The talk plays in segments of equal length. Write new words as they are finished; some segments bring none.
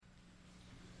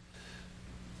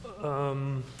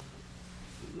The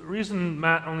reason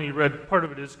Matt only read part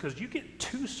of it is because you get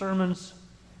 2 sermons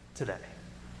today.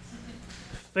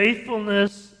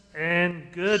 Faithfulness and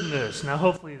goodness. Now,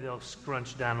 hopefully they'll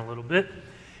scrunch down a little bit.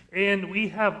 And we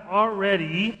have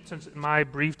already, since my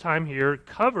brief time here,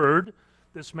 covered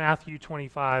this Matthew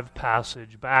 25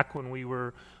 passage back when we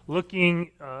were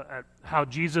looking at how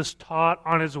Jesus taught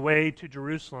on his way to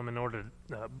Jerusalem in order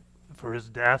for his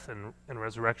death and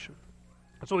resurrection.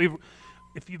 So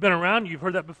if you've been around, you've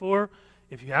heard that before.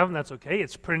 If you haven't, that's okay.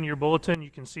 It's printed in your bulletin.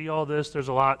 You can see all this. There's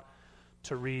a lot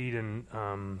to read, and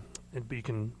you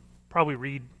can probably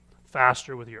read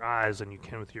faster with your eyes than you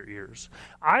can with your ears.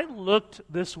 I looked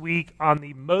this week on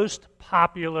the most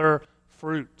popular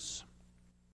fruits.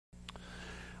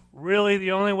 Really,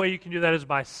 the only way you can do that is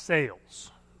by sales,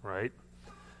 right?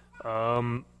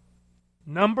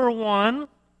 Number 1,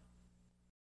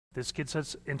 this gets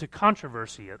us into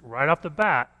controversy right off the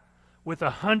bat, with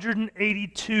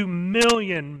 182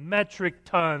 million metric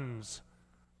tons.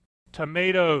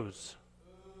 Tomatoes.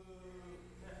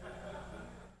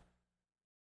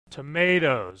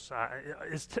 Tomatoes.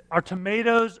 Are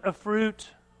tomatoes a fruit?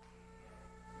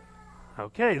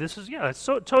 Okay, I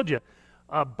told you.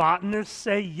 Botanists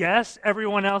say yes,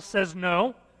 everyone else says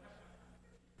no.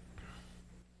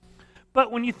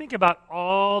 But when you think about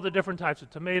all the different types of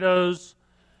tomatoes,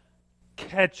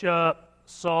 ketchup,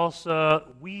 salsa,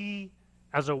 we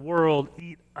as a world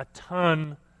eat a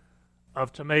ton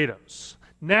of tomatoes.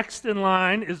 Next in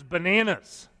line is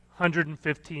bananas,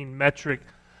 115 metric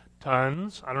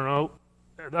tons. I don't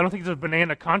think there's a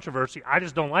banana controversy. I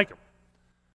just don't like them.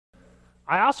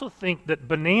 I also think that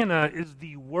banana is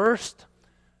the worst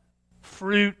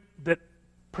fruit that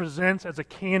presents as a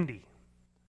candy.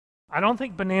 I don't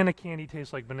think banana candy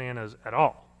tastes like bananas at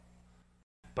all.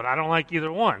 But I don't like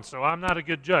either one, so I'm not a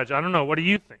good judge. I don't know. What do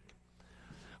you think?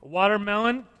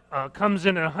 Watermelon comes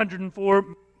in at 104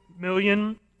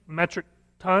 million metric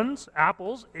tons.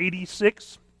 Apples,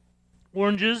 86.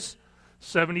 Oranges,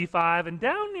 75. And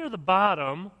down near the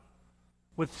bottom,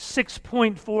 with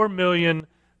 6.4 million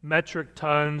metric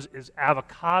tons, is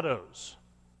avocados.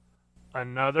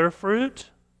 Another fruit.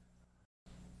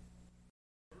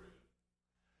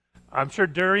 I'm sure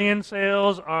durian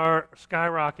sales are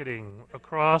skyrocketing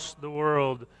across the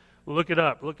world. Look it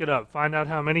up. Find out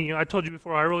how many. I told you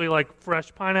before, I really like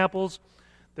fresh pineapples.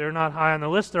 They're not high on the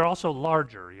list. They're also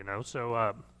larger,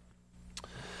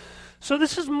 So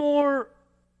this is more,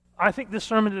 I think this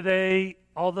sermon today,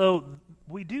 although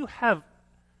we do have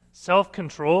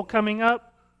self-control coming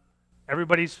up,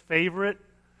 everybody's favorite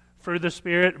fruit of the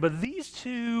Spirit, but these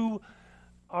two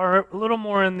are a little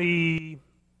more in the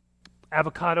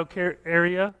avocado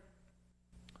area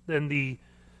than the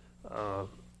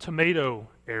tomato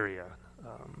area.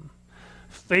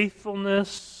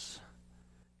 Faithfulness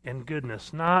and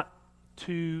goodness, not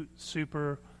 2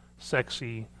 super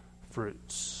sexy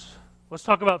fruits. Let's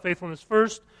talk about faithfulness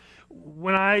first.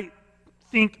 When I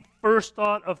think first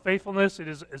thought of faithfulness, it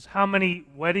is how many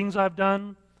weddings I've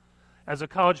done. As a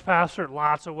college pastor,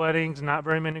 lots of weddings, not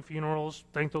very many funerals,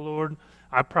 thank the Lord.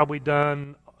 I've probably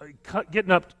done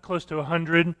getting up close to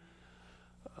 100.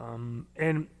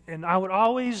 And I would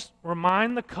always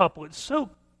remind the couple, it's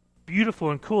so beautiful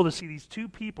and cool to see these 2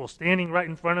 people standing right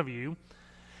in front of you.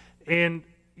 And,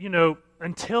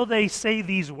 until they say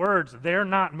these words, they're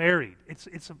not married. It's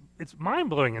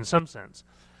mind-blowing in some sense.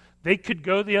 They could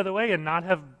go the other way and not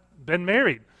have been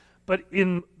married. But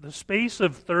in the space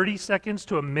of 30 seconds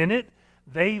to a minute,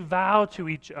 they vow to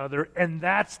each other, and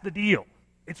that's the deal.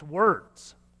 It's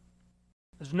words.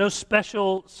 There's no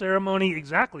special ceremony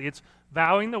exactly. It's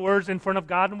vowing the words in front of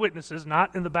God and witnesses,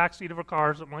 not in the backseat of a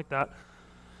car or something like that.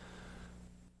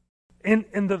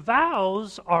 And the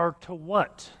vows are to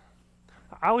what?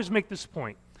 I always make this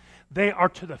point. They are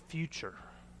to the future.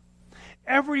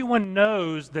 Everyone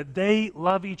knows that they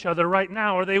love each other right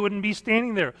now, or they wouldn't be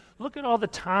standing there. Look at all the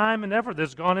time and effort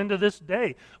that's gone into this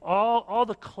day. All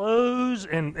the clothes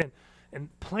and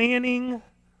planning.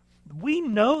 We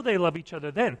know they love each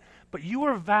other then. But you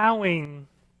are vowing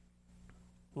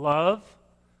love,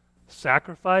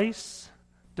 sacrifice,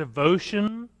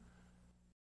 devotion,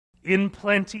 in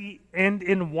plenty and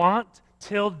in want,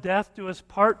 till death do us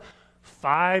part,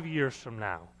 5 years from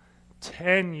now,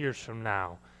 10 years from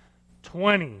now,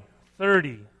 20,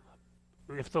 30,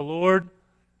 if the Lord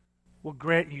will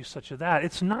grant you such a that.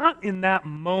 It's not in that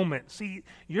moment. See,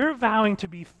 you're vowing to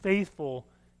be faithful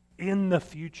in the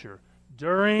future,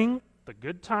 during the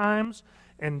good times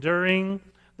and during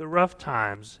the rough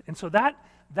times. And so that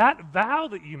vow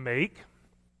that you make,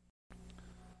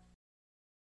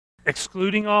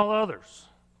 excluding all others,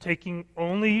 taking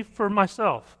only for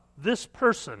myself, this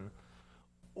person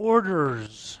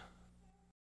orders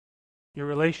your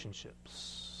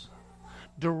relationships,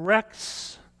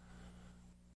 directs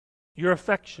your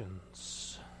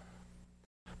affections,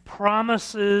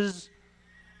 promises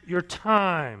your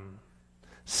time,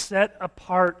 set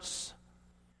aparts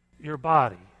your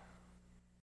body.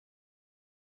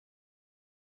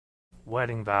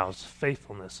 Wedding vows,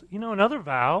 faithfulness. You know, another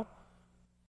vow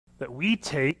that we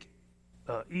take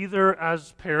either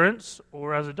as parents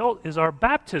or as adults is our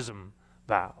baptism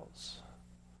vows.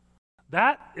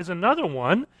 That is another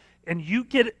one, and you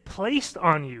get it placed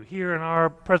on you here in our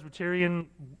Presbyterian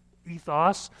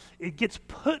ethos. It gets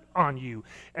put on you,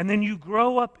 and then you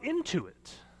grow up into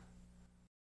it.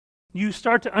 You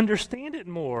start to understand it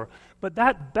more. But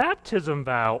that baptism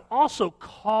vow also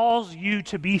calls you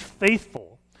to be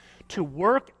faithful, to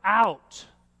work out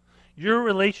your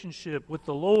relationship with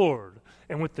the Lord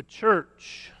and with the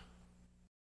church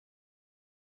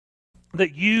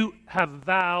that you have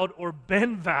vowed or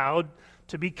been vowed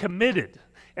to be committed.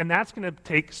 And that's going to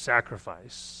take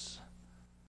sacrifice.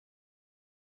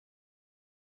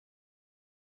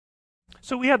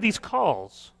 So we have these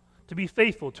calls to be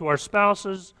faithful to our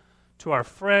spouses, to our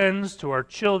friends, to our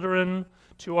children,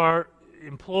 to our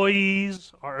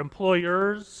employees, our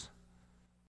employers.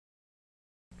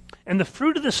 And the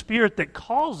fruit of the Spirit that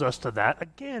calls us to that,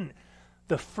 again,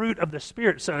 the fruit of the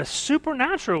Spirit. So in a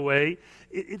supernatural way,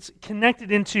 it's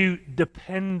connected into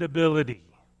dependability,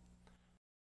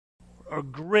 or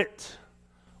grit,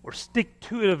 or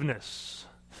stick-to-itiveness,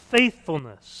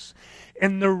 faithfulness.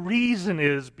 And the reason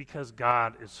is because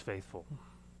God is faithful.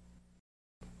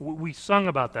 We sung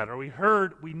about that, or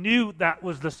we knew that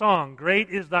was the song, Great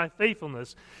is Thy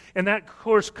Faithfulness. And that, of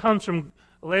course, comes from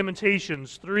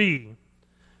Lamentations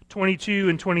 3:22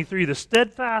 and 23. The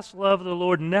steadfast love of the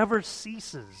Lord never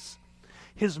ceases.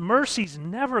 His mercies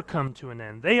never come to an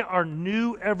end. They are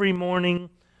new every morning.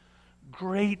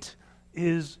 Great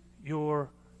is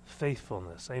your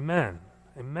faithfulness. Amen.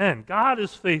 Amen. God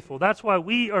is faithful. That's why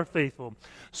we are faithful.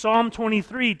 Psalm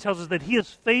 23 tells us that He is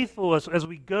faithful as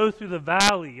we go through the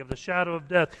valley of the shadow of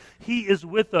death. He is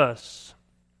with us.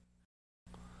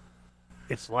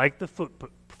 It's like the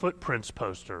footprints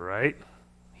poster, right?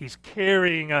 He's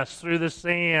carrying us through the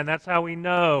sand. That's how we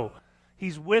know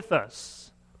He's with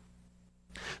us.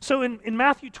 So in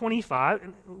Matthew 25,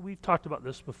 and we've talked about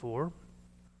this before,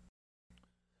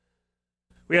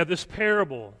 we have this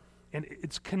parable. And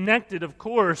it's connected, of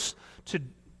course,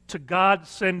 to God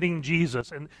sending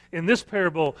Jesus. And in this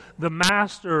parable, the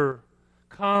master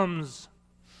comes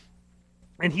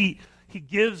and he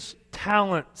gives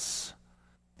talents.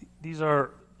 These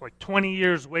are like 20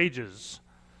 years' wages,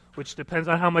 which depends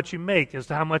on how much you make as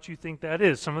to how much you think that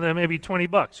is. Some of them may be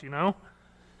 $20, you know?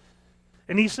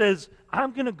 And he says,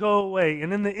 I'm going to go away.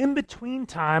 And in the in-between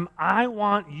time, I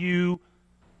want you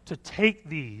to take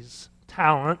these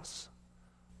talents,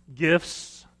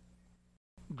 gifts,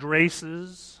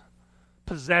 graces,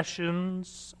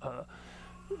 possessions,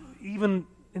 even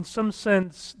in some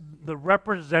sense the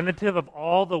representative of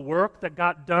all the work that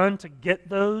got done to get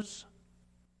those.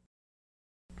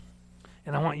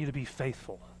 And I want you to be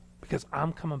faithful because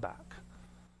I'm coming back.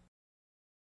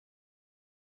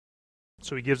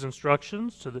 So he gives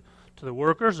instructions to the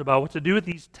workers about what to do with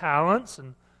these talents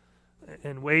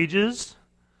and wages.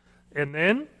 And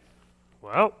then,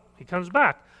 well, he comes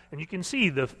back. And you can see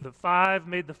the 5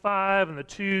 made the 5 and the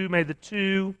 2 made the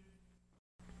 2.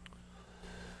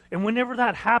 And whenever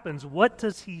that happens, what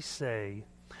does he say?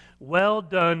 Well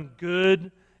done,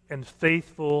 good and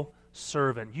faithful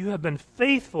servant. You have been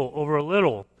faithful over a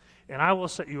little, and I will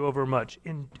set you over much.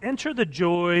 And enter the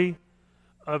joy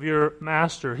of your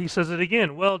master. He says it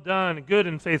again. Well done, good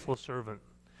and faithful servant.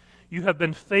 You have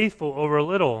been faithful over a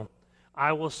little.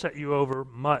 I will set you over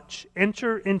much.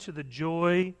 Enter into the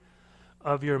joy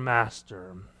of your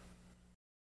master.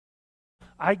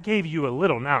 I gave you a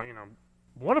little. Now,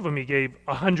 one of them he gave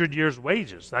 100 years'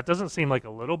 wages. That doesn't seem like a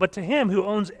little, but to him who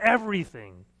owns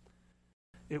everything,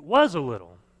 it was a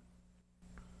little.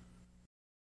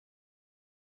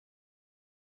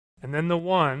 And then the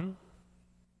one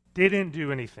didn't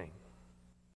do anything.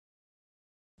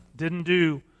 Didn't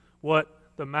do what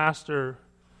the master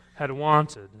had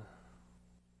wanted.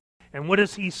 And what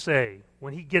does he say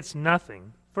when he gets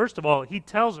nothing? First of all, he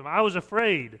tells him, I was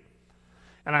afraid,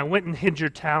 and I went and hid your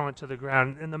talent to the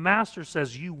ground. And the master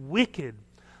says, you wicked,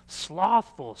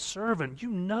 slothful servant,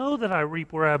 you know that I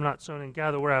reap where I have not sown and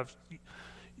gather where I have...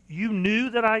 You knew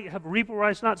that I have reaped where I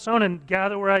have not sown and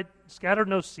gather where I scattered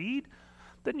no seed?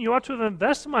 Then you ought to have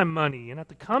invested my money, and at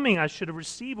the coming I should have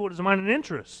received what is mine in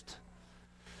interest.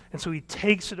 And so he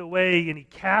takes it away and he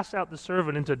casts out the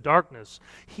servant into darkness.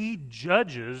 He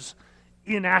judges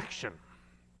inaction.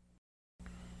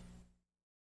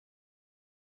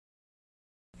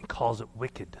 He calls it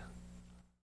wicked,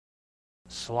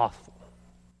 slothful.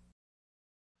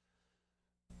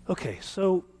 Okay,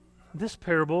 so this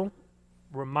parable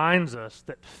reminds us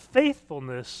that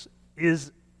faithfulness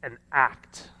is an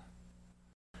act.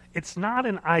 It's not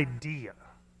an idea.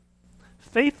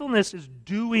 Faithfulness is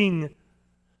doing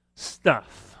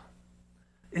stuff.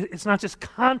 It's not just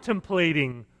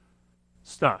contemplating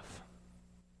stuff.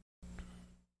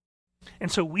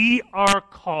 And so we are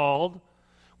called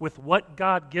with what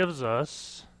God gives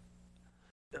us.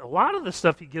 A lot of the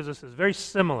stuff he gives us is very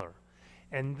similar.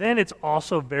 And then it's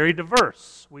also very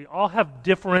diverse. We all have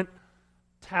different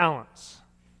talents,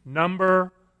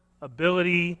 number,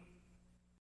 ability.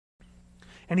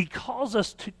 And he calls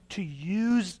us to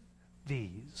use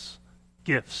these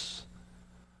gifts,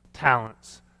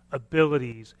 talents,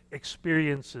 abilities,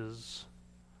 experiences.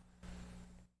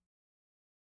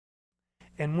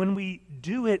 And when we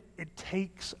do it, it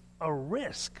takes a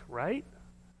risk, right?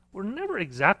 We're never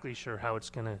exactly sure how it's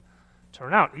going to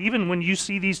turn out. Even when you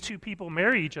see these two people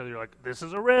marry each other, you're like, this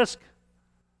is a risk.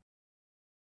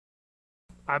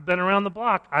 I've been around the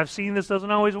block. I've seen this doesn't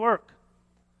always work.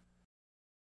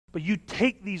 But you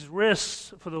take these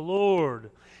risks for the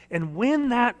Lord. And when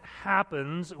that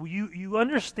happens, you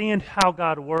understand how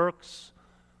God works,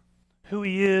 who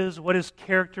he is, what his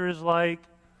character is like.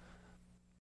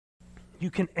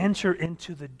 You can enter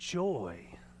into the joy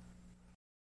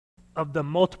of the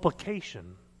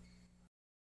multiplication.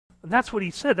 And that's what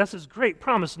he said. That's his great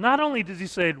promise. Not only does he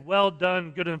say, well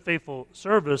done, good and faithful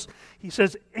service, he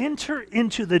says, enter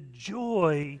into the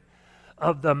joy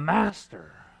of the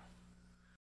master.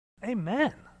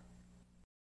 Amen.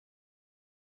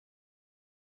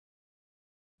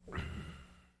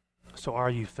 So are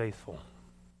you faithful?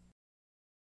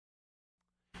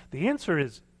 The answer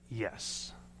is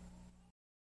yes.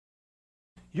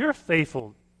 You're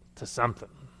faithful to something.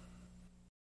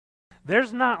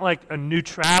 There's not like a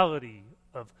neutrality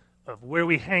of where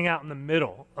we hang out in the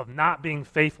middle of not being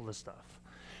faithful to stuff.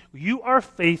 You are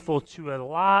faithful to a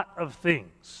lot of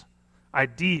things,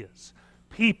 ideas,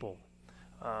 people,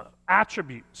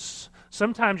 attributes.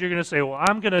 Sometimes you're going to say, well,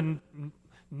 I'm going to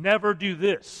never do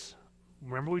this.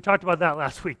 Remember we talked about that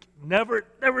last week. Never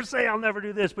say I'll never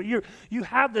do this, but you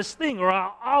have this thing, or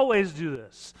I'll always do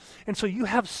this. And so you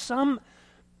have some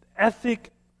ethic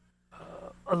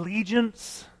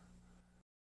allegiance.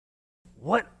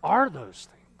 What are those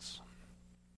things?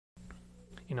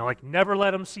 You know, like never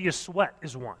let them see you sweat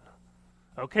is one.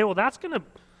 Okay, well that's going to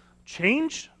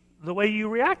change the way you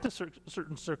react to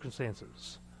certain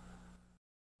circumstances.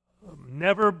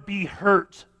 Never be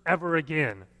hurt ever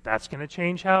again. That's going to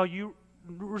change how you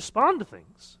respond to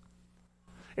things.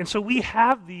 And so we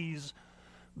have these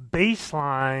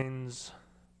baselines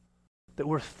that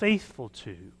we're faithful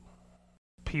to.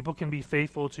 People can be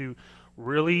faithful to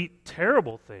really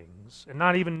terrible things and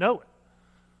not even know it.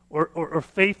 Or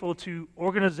faithful to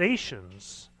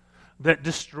organizations that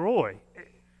destroy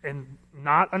and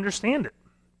not understand it.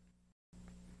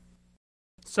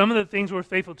 Some of the things we're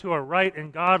faithful to are right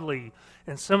and godly,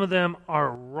 and some of them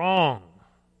are wrong.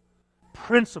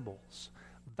 Principles,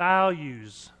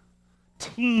 values,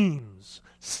 teams,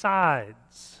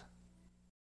 sides.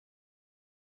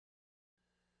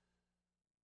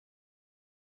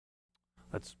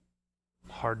 That's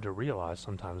hard to realize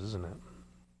sometimes, isn't it?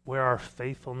 Where our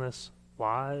faithfulness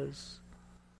lies.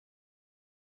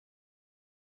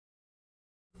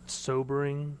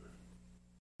 Sobering.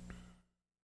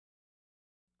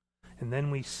 And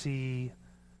then we see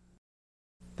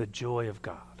the joy of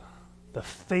God, the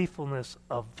faithfulness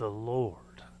of the Lord.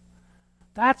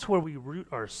 That's where we root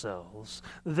ourselves.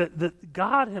 That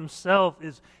God himself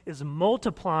is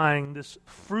multiplying this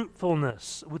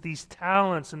fruitfulness with these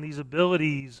talents and these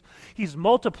abilities. He's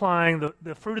multiplying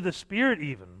the fruit of the Spirit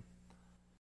even.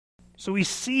 So we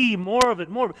see more of it,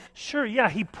 more. Sure, yeah,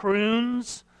 he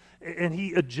prunes and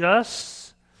he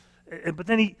adjusts, but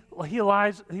then he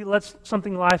lets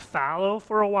something lie fallow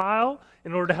for a while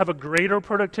in order to have a greater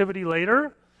productivity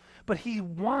later. But he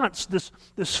wants this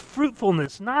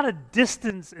fruitfulness, not a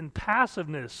distance and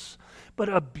passiveness, but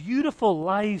a beautiful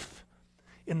life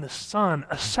in the Son,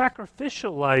 a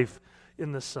sacrificial life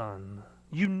in the Son,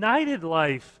 united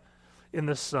life in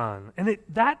the Son. And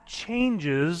that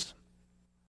changes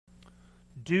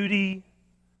duty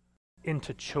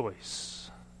into choice.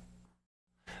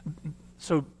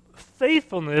 So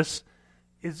faithfulness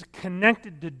is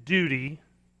connected to duty.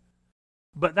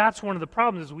 But that's one of the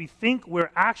problems is we think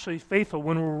we're actually faithful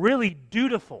when we're really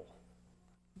dutiful.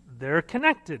 they're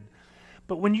connected.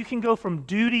 But when you can go from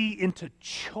duty into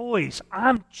choice,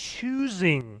 I'm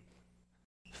choosing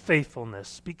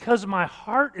faithfulness because my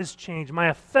heart is changed, my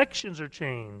affections are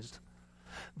changed.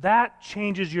 That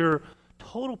changes your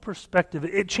total perspective.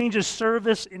 It changes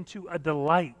service into a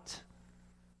delight.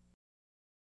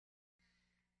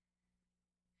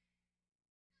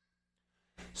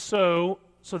 So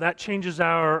that changes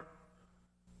our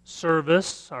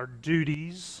service, our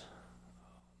duties,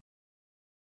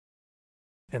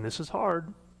 and this is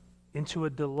hard, into a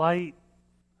delight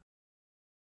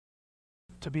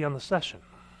to be on the session,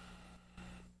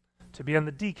 to be on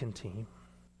the deacon team,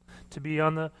 to be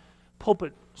on the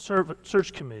pulpit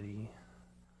search committee,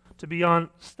 to be on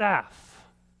staff,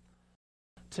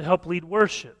 to help lead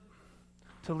worship,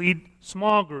 to lead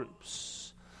small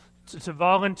groups, to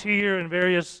volunteer in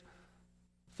various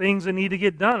things that need to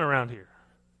get done around here.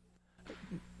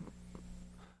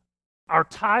 Our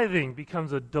tithing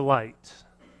becomes a delight.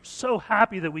 So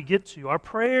happy that we get to. Our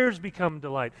prayers become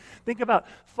delight. Think about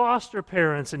foster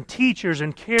parents and teachers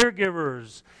and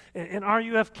caregivers and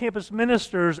RUF campus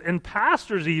ministers and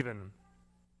pastors even.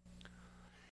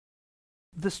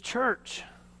 This church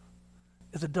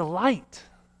is a delight.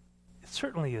 It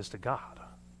certainly is to God.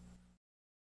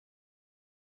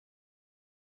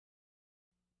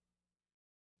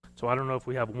 So I don't know if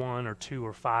we have 1 or 2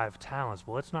 or 5 talents.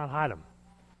 Well, let's not hide them.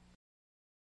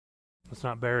 Let's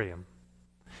not bury them.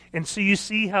 And so you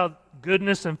see how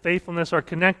goodness and faithfulness are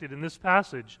connected in this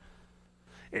passage.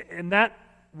 And that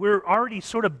we're already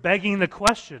sort of begging the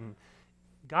question,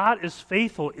 God is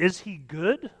faithful. Is he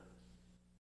good?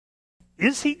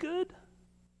 Is he good?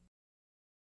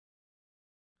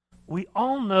 We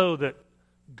all know that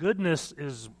goodness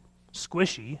is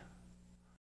squishy,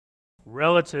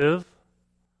 relative.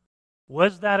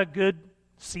 Was that a good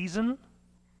season?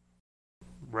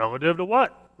 Relative to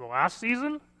what? The last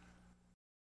season?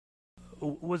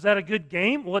 Was that a good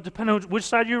game? Well, it depends on which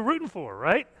side you're rooting for,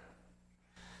 right?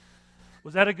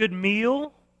 Was that a good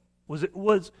meal? Was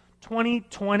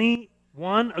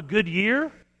 2021 a good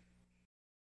year?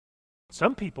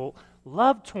 Some people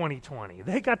loved 2020.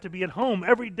 They got to be at home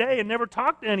every day and never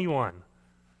talk to anyone.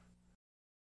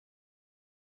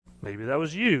 Maybe that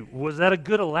was you. Was that a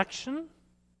good election?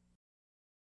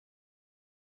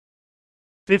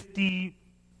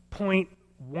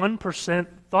 50.1%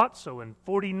 thought so, and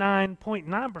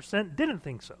 49.9% didn't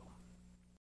think so.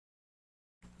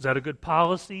 Was that a good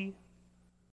policy?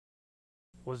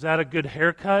 Was that a good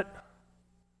haircut?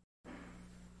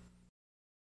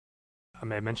 I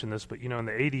may have mentioned this, but in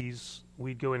the 80s,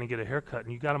 we'd go in and get a haircut,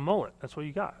 and you got a mullet. That's what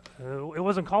you got. It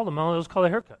wasn't called a mullet, it was called a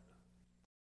haircut.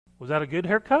 Was that a good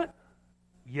haircut?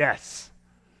 Yes.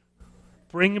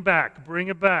 Bring it back, bring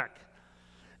it back.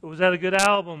 Was that a good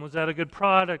album? Was that a good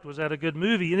product? Was that a good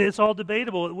movie? And it's all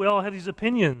debatable. We all have these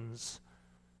opinions.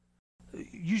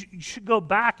 You should go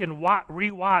back and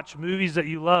rewatch movies that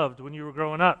you loved when you were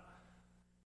growing up.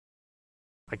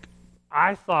 Like,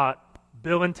 I thought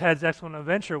Bill and Ted's Excellent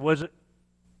Adventure was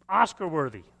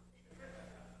Oscar-worthy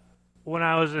when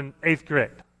I was in 8th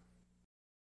grade.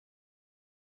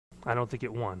 I don't think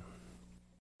it won.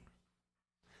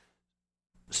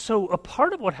 So a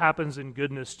part of what happens in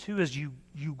goodness, too, is you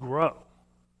grow.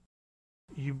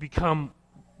 You become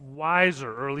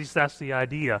wiser, or at least that's the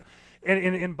idea. And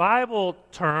in Bible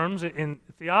terms, in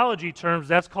theology terms,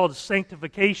 that's called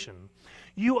sanctification.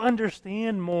 You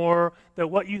understand more that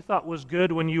what you thought was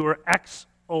good when you were X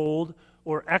old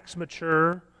or X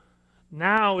mature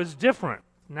now is different,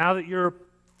 now that you're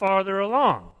farther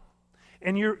along.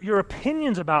 And your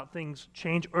opinions about things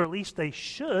change, or at least they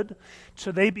should,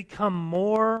 so they become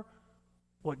more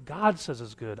what God says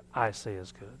is good, I say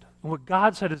is good. And what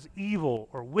God said is evil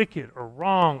or wicked or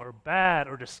wrong or bad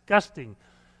or disgusting,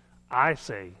 I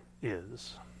say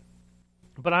is.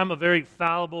 But I'm a very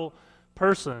fallible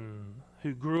person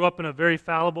who grew up in a very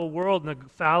fallible world and a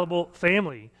fallible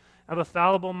family. I have a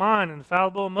fallible mind and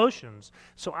fallible emotions.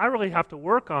 So I really have to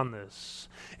work on this.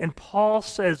 And Paul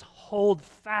says, hold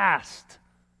fast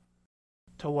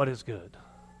to what is good.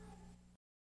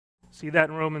 See that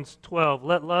in Romans 12.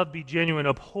 Let love be genuine.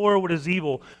 Abhor what is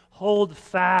evil. Hold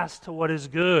fast to what is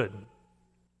good.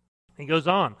 He goes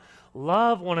on.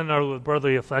 Love one another with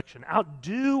brotherly affection.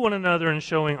 Outdo one another in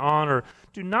showing honor.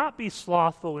 Do not be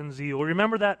slothful in zeal.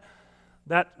 Remember that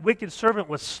wicked servant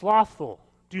was slothful.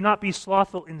 Do not be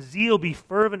slothful in zeal. Be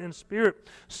fervent in spirit.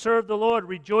 Serve the Lord.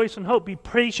 Rejoice in hope. Be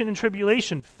patient in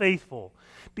tribulation. Faithful.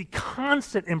 Be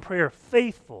constant in prayer.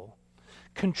 Faithful.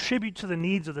 Contribute to the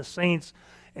needs of the saints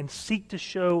and seek to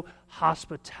show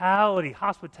hospitality.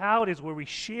 Hospitality is where we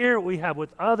share what we have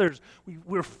with others.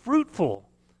 We're fruitful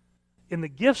in the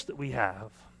gifts that we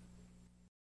have.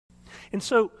 And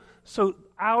so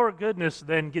our goodness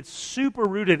then gets super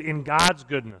rooted in God's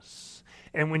goodness.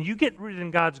 And when you get rooted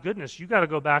in God's goodness, you got to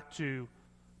go back to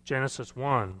Genesis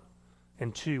 1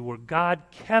 and 2, where God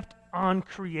kept on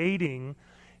creating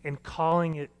and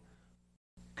calling it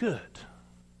good.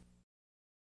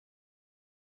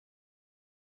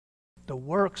 The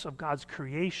works of God's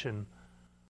creation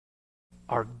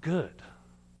are good.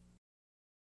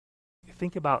 You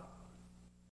think about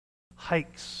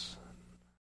hikes,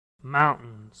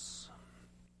 mountains,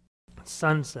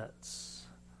 sunsets,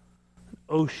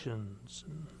 oceans,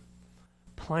 and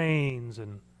plains,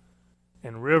 and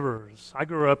rivers. I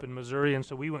grew up in Missouri, and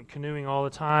so we went canoeing all the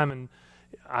time, and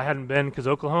I hadn't been because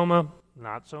Oklahoma,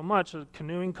 not so much a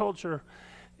canoeing culture.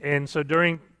 And so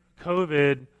during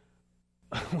COVID,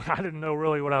 I didn't know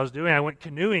really what I was doing. I went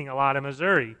canoeing a lot in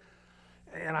Missouri.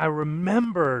 And I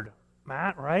remembered,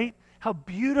 Matt, right, how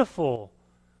beautiful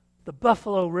the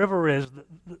Buffalo River is,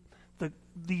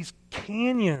 these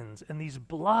canyons and these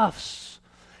bluffs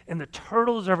and the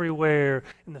turtles everywhere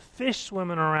and the fish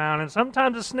swimming around and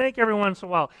sometimes a snake every once in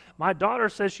a while. My daughter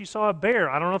says she saw a bear.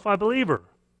 I don't know if I believe her.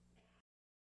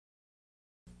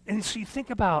 And so you think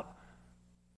about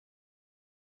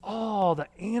all the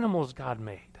animals God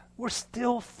made. We're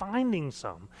still finding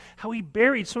some. How he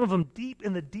buried some of them deep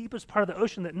in the deepest part of the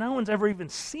ocean that no one's ever even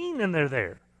seen, and they're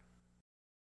there.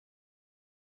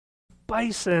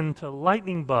 Bison to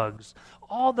lightning bugs,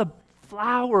 all the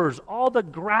flowers, all the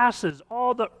grasses,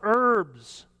 all the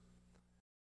herbs.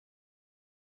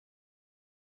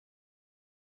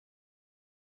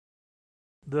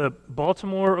 The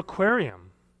Baltimore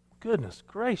Aquarium. Goodness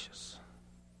gracious.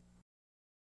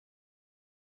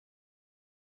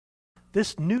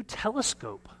 This new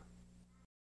telescope.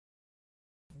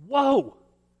 Whoa!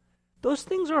 Those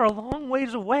things are a long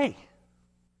ways away.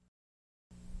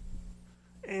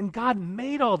 And God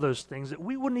made all those things that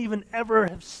we wouldn't even ever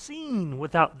have seen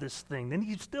without this thing. And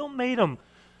he still made them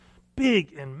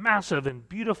big and massive and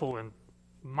beautiful and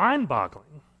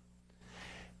mind-boggling.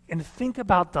 And think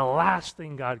about the last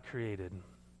thing God created.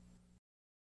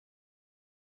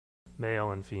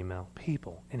 Male and female,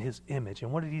 people in his image.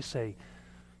 And what did he say?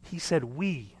 He said,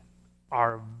 we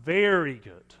are very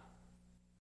good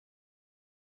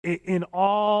in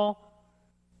all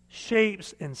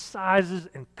shapes and sizes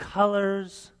and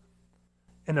colors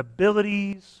and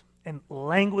abilities and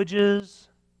languages.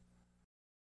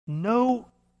 No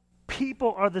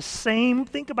people are the same.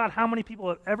 Think about how many people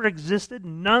have ever existed.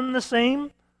 None the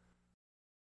same.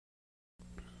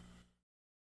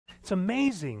 It's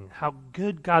amazing how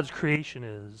good God's creation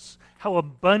is, how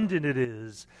abundant it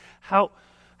is, how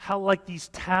like these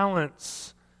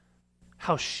talents,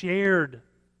 how shared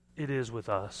it is with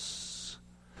us.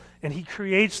 And he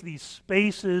creates these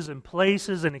spaces and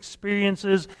places and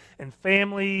experiences and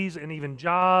families and even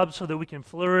jobs so that we can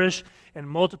flourish and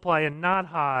multiply and not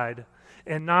hide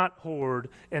and not hoard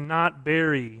and not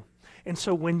bury. And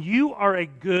so when you are a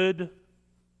good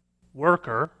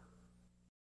worker,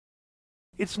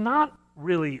 it's not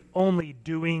really only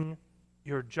doing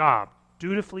your job,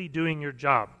 dutifully doing your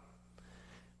job.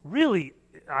 Really,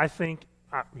 I think,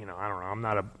 I don't know, I'm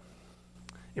not a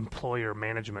employer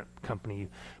management company,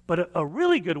 but a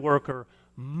really good worker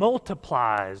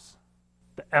multiplies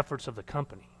the efforts of the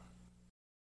company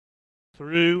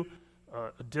through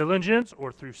diligence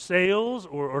or through sales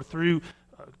or through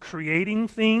creating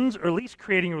things, or at least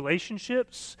creating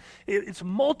relationships. It's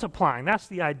multiplying. That's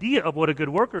the idea of what a good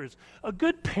worker is. A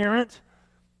good parent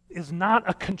is not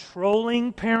a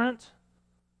controlling parent.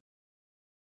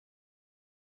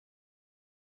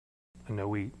 I know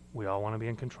we all want to be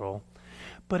in control.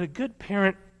 But a good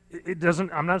parent,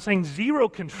 I'm not saying zero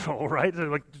control, right?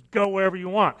 Like, just go wherever you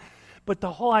want. But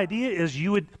the whole idea is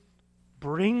you would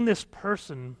bring this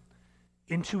person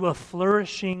into a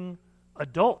flourishing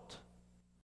adult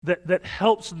that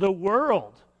helps the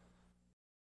world.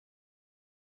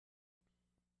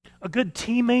 A good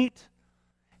teammate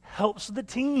helps the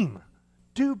team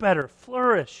do better,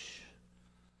 flourish.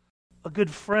 A good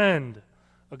friend,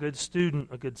 a good student,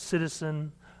 a good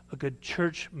citizen, a good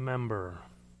church member.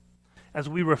 As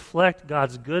we reflect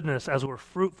God's goodness, as we're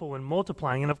fruitful and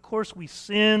multiplying, and of course we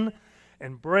sin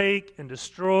and break and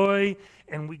destroy,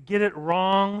 and we get it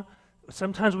wrong.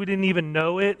 Sometimes we didn't even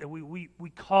know it. We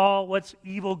call what's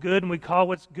evil good, and we call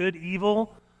what's good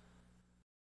evil.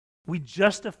 We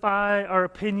justify our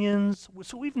opinions.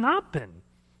 So we've not been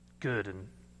good and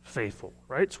faithful,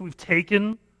 right? So we've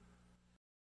taken,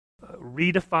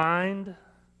 redefined,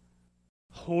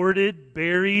 hoarded,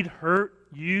 buried, hurt,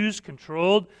 used,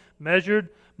 controlled, measured,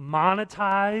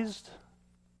 monetized.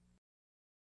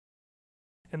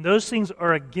 And those things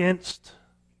are against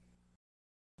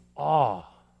awe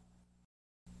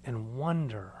and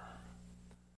wonder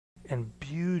and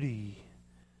beauty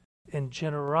and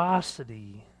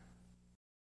generosity.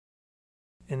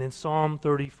 And in Psalm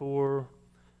 34,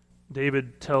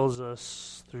 David tells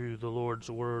us through the Lord's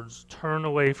words, turn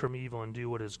away from evil and do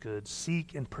what is good.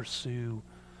 Seek and pursue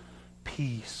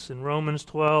peace. In Romans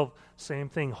 12, same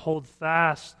thing. Hold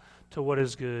fast to what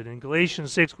is good. In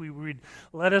Galatians 6, we read,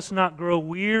 let us not grow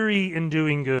weary in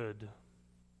doing good.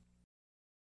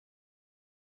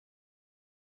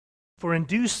 For in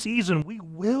due season we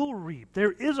will reap.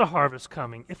 There is a harvest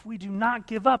coming if we do not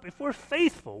give up. If we're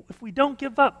faithful, if we don't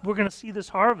give up, we're going to see this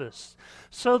harvest.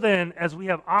 So then, as we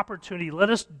have opportunity,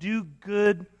 let us do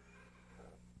good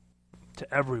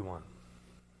to everyone.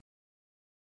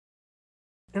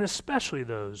 And especially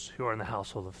those who are in the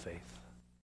household of faith.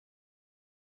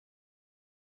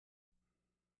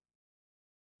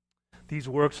 These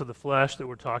works of the flesh that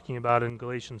we're talking about in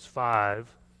Galatians 5,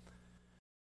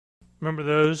 remember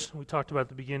those we talked about at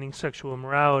the beginning? Sexual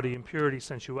immorality, impurity,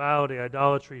 sensuality,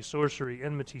 idolatry, sorcery,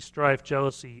 enmity, strife,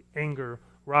 jealousy, anger,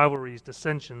 rivalries,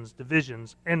 dissensions,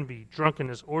 divisions, envy,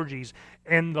 drunkenness, orgies,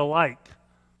 and the like.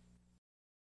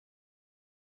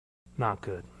 Not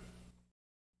good.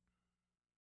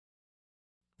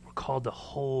 We're called to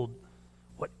hold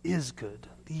what is good,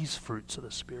 these fruits of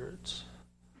the spirits,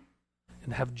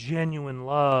 and have genuine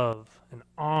love and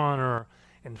honor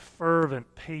and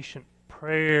fervent, patient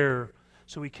prayer,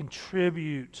 so we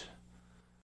contribute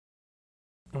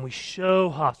and we show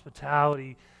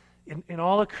hospitality in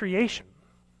all of creation.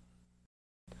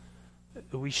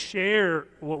 We share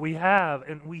what we have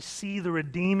and we see the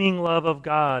redeeming love of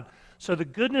God. So the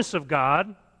goodness of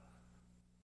God,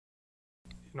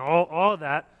 and all of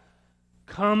that,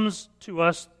 comes to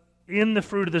us in the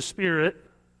fruit of the Spirit,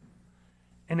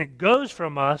 and it goes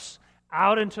from us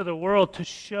out into the world to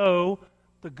show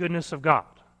the goodness of God.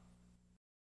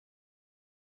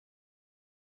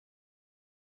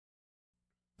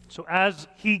 So as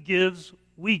He gives,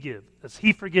 we give. As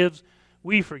He forgives,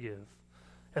 we forgive.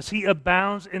 As He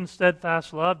abounds in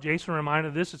steadfast love, Jason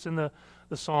reminded this, it's in the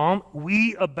Psalm,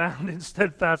 we abound in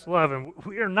steadfast love, and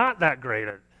we are not that great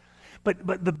at it. But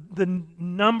the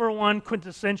number one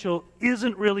quintessential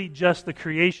isn't really just the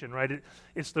creation, right?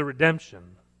 It's the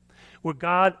redemption, where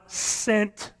God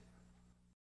sent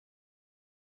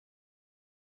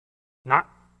not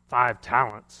 5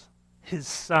 talents, His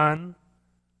Son,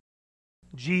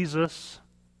 Jesus,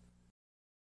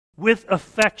 with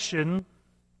affection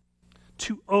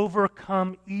to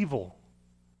overcome evil.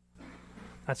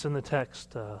 That's in the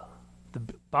text, the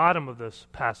bottom of this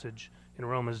passage in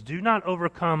Romans. Do not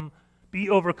be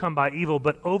overcome by evil,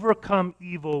 but overcome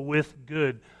evil with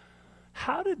good.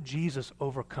 How did Jesus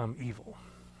overcome evil?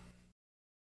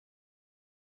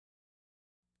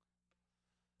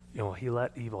 He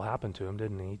let evil happen to Him,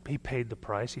 didn't He? He paid the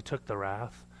price. He took the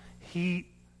wrath. He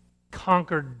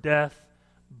conquered death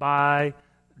by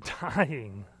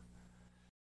dying.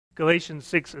 Galatians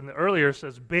 6 and earlier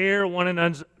says, bear one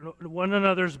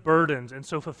another's burdens and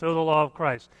so fulfill the law of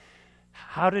Christ.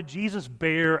 How did Jesus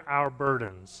bear our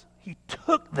burdens? He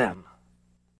took them.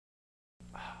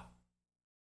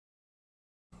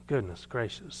 Goodness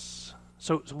gracious.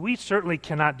 So we certainly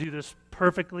cannot do this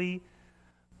perfectly,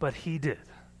 but He did.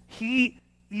 He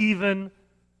even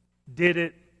did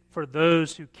it for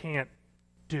those who can't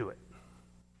do it.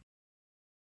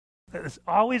 It's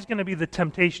always going to be the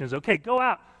temptation is, okay, go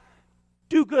out,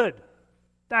 do good.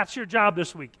 That's your job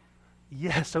this week.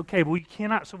 Yes, okay, but we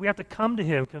cannot. So we have to come to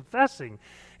Him confessing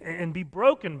and be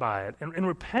broken by it and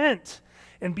repent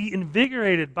and be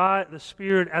invigorated by the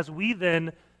Spirit as we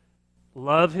then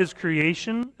love His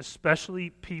creation, especially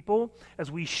people, as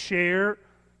we share,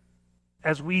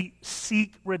 as we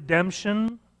seek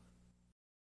redemption,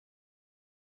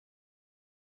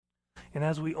 and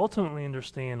as we ultimately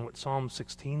understand what Psalm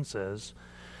 16 says,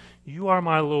 you are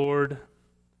my Lord,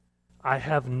 I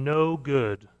have no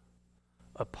good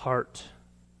apart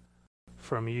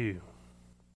from you.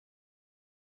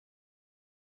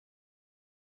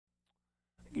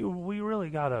 We really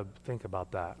got to think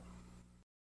about that.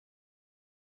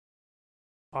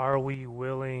 Are we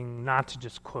willing not to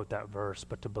just quote that verse,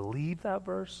 but to believe that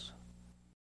verse?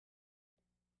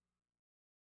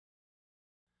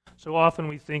 So often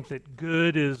we think that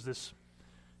good is this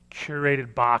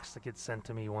curated box that gets sent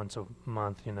to me once a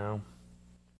month,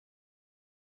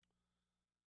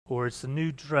 Or it's the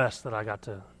new dress that I got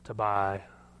to buy